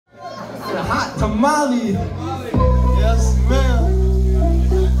Tamale. Yes, ma'am.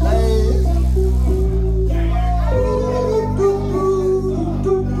 Hey.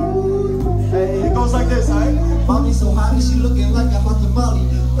 Hey, it goes like this, alright? Mommy so hot, she looking like a hot tamale.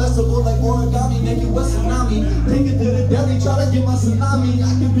 Flexible like origami, make it West Tsunami. Take it to the deli, try to get my salami.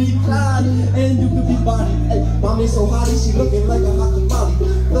 I can be Clyde, and you can be Barrie. Hey, mommy so hot, she looking like a hot tamale.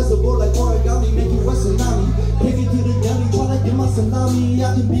 Flexible like origami, make it West Tsunami. Take it to the deli, try to get my salami.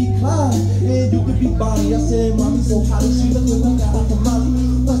 I can be Clyde, and you can be Barrie. I said, mommy so hot, she looking like a hot tamale.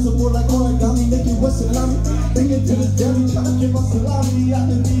 Flexible like origami, make it West Tsunami. Take it to the deli, try to get my salami. I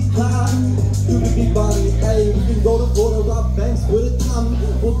can be Clyde, you can be Barrie. Hey, we can go to border, rob banks with a Tommy.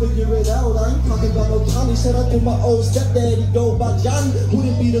 We'll figure it out, I ain't talking about no Tommy. Shout out to my old stepdaddy, go by Johnny.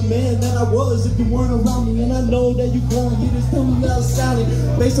 Wouldn't be the man that I was if you weren't around me. And I know that you gon' get this to me now sounding.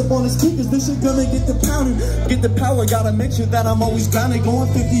 Based upon the speakers, this shit gonna get the pounding. Get the power, gotta make sure that I'm always grounded.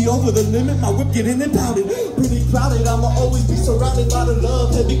 Going 50 over the limit, my whip getting it pounded. Pretty crowded, I'ma always be surrounded by the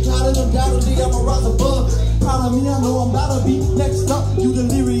love. Heavy clouded, undoubtedly I'ma rise above. Proud of me, I know I'm about to be next up. You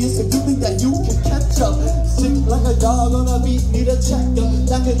delirious if you think that you can catch up. Sick like a dog on a beat, need a checker.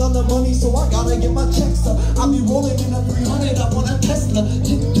 Lacking on the money, so I gotta get my checks up. I be rolling in a 300 up on a Tesla.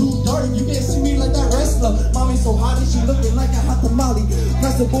 Get too dark, you can't see me like that wrestler. Mommy so hot, she looking like a hot tamale.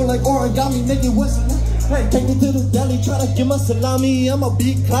 Flexible like origami, make it Western. Hey, take it to the deli, try to get my salami. I'm a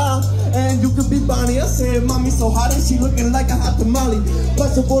big clown, and you can be Barrie. I said, mommy so hot, and she looking like a hot tamale.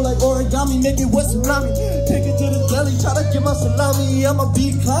 Flexible like origami, make it Western. Take it to the deli, try to get my salami. I'm a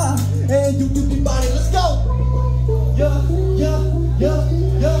big clown, and you can be Barrie. Let's go. Yeah, yeah, yeah,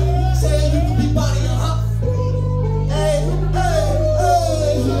 yeah. Say you can be Barrie, Hey, hey,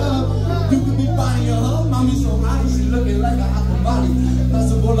 hey, yeah. You can be Barrie, Mommy so hot, she looking like a hot tamale.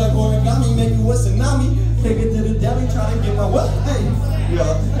 Flexible like origami, make it West Tsunami. Take it to the deli, try to get my what? Hey,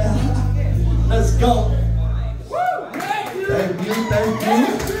 yeah. Let's go. Thank you, thank you.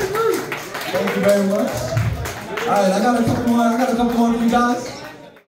 Thank you very much. All right, I got a couple more for you guys.